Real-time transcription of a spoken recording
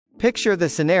Picture the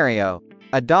scenario: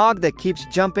 a dog that keeps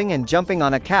jumping and jumping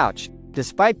on a couch,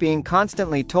 despite being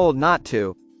constantly told not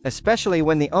to, especially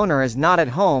when the owner is not at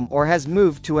home or has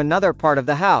moved to another part of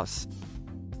the house.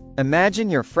 Imagine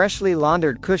your freshly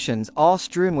laundered cushions all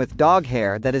strewn with dog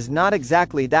hair that is not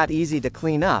exactly that easy to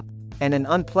clean up, and an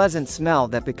unpleasant smell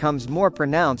that becomes more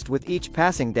pronounced with each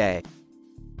passing day.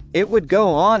 It would go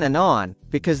on,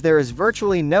 because there is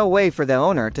virtually no way for the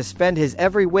owner to spend his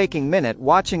every waking minute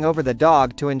watching over the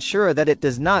dog to ensure that it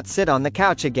does not sit on the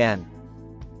couch again.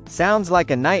 Sounds like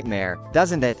a nightmare,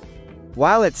 doesn't it?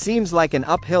 While it seems like an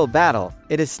uphill battle,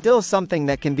 it is still something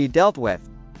that can be dealt with,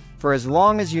 for as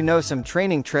long as you know some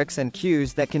training tricks and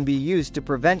cues that can be used to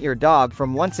prevent your dog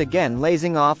from once again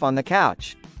lazing off on the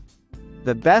couch.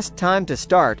 The best time to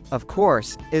start, of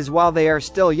course, is while they are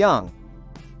still young.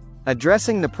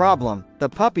 Addressing the problem, the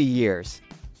puppy years.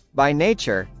 By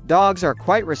nature, dogs are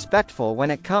quite respectful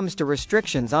when it comes to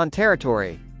restrictions on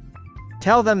territory.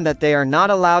 Tell them that they are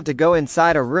not allowed to go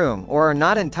inside a room or are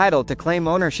not entitled to claim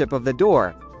ownership of the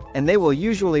door, and they will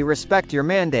usually respect your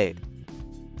mandate.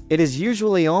 It is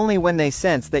usually only when they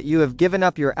sense that you have given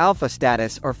up your alpha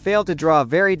status or fail to draw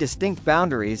very distinct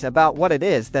boundaries about what it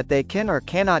is that they can or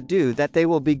cannot do that they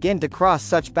will begin to cross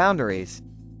such boundaries.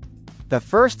 The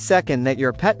first second that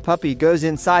your pet puppy goes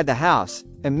inside the house,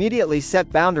 immediately set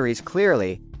boundaries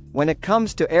clearly, when it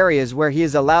comes to areas where he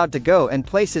is allowed to go and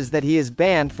places that he is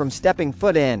banned from stepping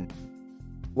foot in.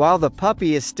 While the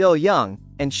puppy is still young,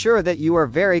 ensure that you are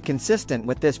very consistent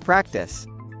with this practice.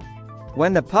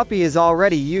 When the puppy is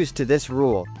already used to this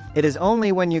rule, it is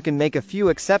only when you can make a few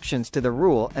exceptions to the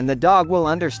rule and the dog will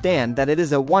understand that it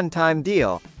is a one-time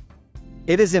deal.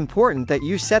 It is important that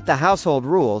you set the household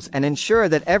rules and ensure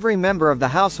that every member of the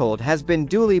household has been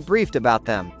duly briefed about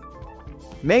them.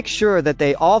 Make sure that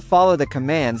they all follow the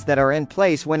commands that are in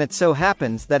place when it so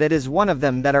happens that it is one of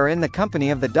them that are in the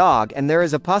company of the dog and there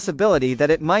is a possibility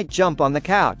that it might jump on the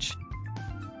couch.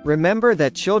 Remember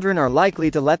that children are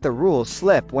likely to let the rules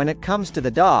slip when it comes to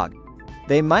the dog.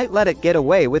 They might let it get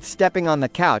away with stepping on the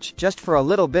couch just for a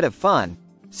little bit of fun,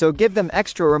 so give them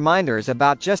extra reminders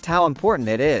about just how important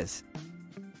it is.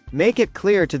 Make it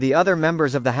clear to the other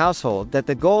members of the household that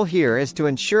the goal here is to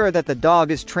ensure that the dog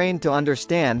is trained to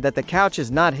understand that the couch is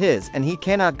not his and he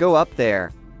cannot go up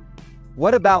there.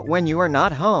 What about when you are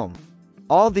not home?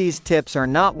 All these tips are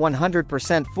not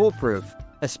 100% foolproof,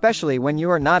 especially when you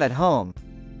are not at home.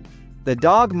 The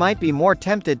dog might be more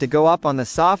tempted to go up on the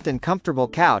soft and comfortable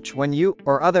couch when you,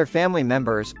 or other family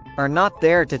members, are not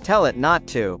there to tell it not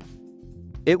to.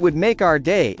 It would make our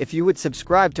day if you would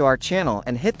subscribe to our channel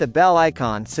and hit the bell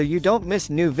icon so you don't miss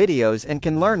new videos and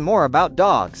can learn more about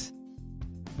dogs.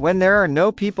 When there are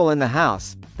no people in the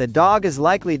house, the dog is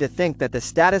likely to think that the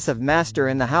status of master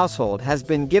in the household has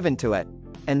been given to it,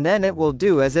 and then it will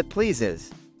do as it pleases.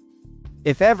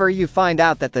 If ever you find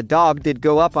out that the dog did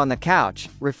go up on the couch,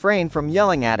 refrain from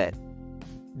yelling at it.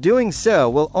 Doing so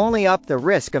will only up the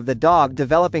risk of the dog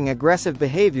developing aggressive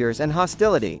behaviors and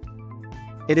hostility.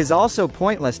 It is also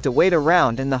pointless to wait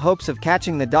around in the hopes of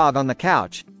catching the dog on the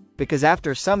couch, because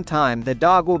after some time the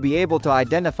dog will be able to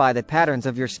identify the patterns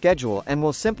of your schedule and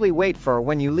will simply wait for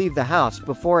when you leave the house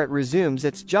before it resumes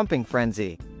its jumping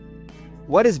frenzy.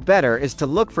 What is better is to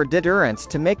look for deterrents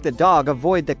to make the dog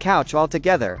avoid the couch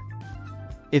altogether.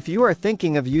 If you are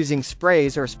thinking of using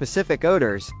sprays or specific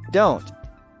odors, don't.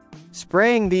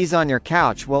 Spraying these on your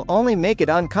couch will only make it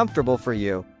uncomfortable for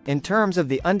you, in terms of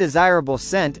the undesirable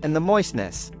scent and the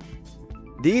moistness.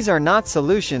 These are not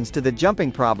solutions to the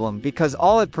jumping problem because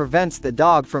all it prevents the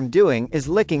dog from doing is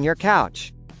licking your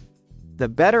couch. The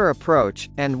better approach,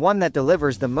 and one that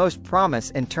delivers the most promise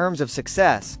in terms of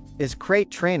success, is crate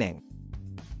training.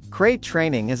 Crate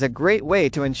training is a great way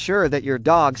to ensure that your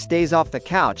dog stays off the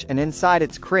couch and inside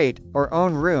its crate, or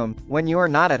own room, when you are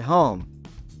not at home.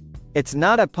 It's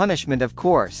not a punishment, of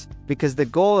course, because the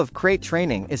goal of crate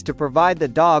training is to provide the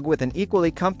dog with an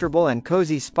equally comfortable and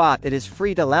cozy spot it is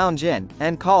free to lounge in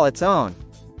and call its own.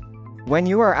 When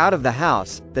you are out of the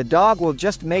house, the dog will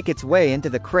just make its way into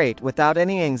the crate without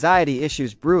any anxiety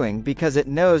issues brewing because it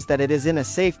knows that it is in a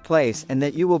safe place and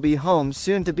that you will be home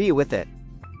soon to be with it.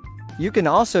 You can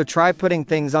also try putting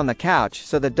things on the couch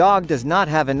so the dog does not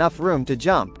have enough room to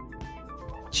jump.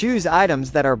 Choose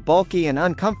items that are bulky and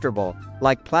uncomfortable,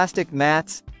 like plastic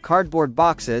mats, cardboard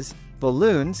boxes,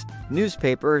 balloons,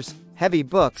 newspapers, heavy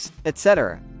books,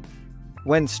 etc.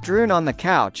 When strewn on the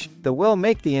couch, they will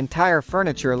make the entire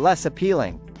furniture less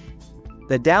appealing.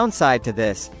 The downside to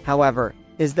this, however,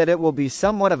 is that it will be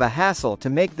somewhat of a hassle to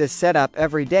make this setup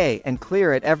every day and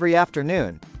clear it every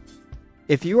afternoon.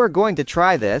 If you are going to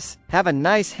try this, have a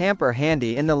nice hamper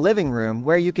handy in the living room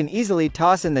where you can easily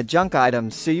toss in the junk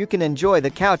items so you can enjoy the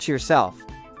couch yourself.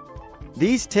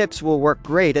 These tips will work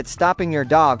great at stopping your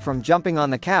dog from jumping on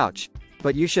the couch,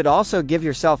 but you should also give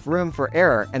yourself room for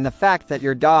error and the fact that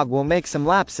your dog will make some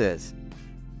lapses.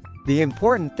 The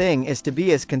important thing is to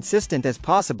be as consistent as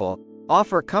possible,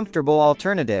 offer comfortable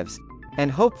alternatives,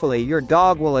 and hopefully your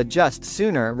dog will adjust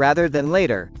sooner rather than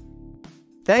later.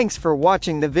 Thanks for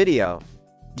watching the video.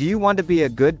 Do you want to be a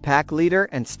good pack leader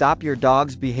and stop your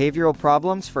dog's behavioral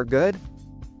problems for good?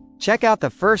 Check out the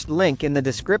first link in the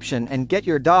description and get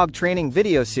your dog training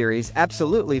video series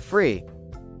absolutely free.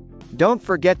 Don't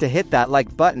forget to hit that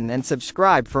like button and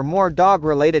subscribe for more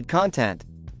dog-related content.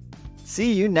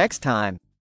 See you next time.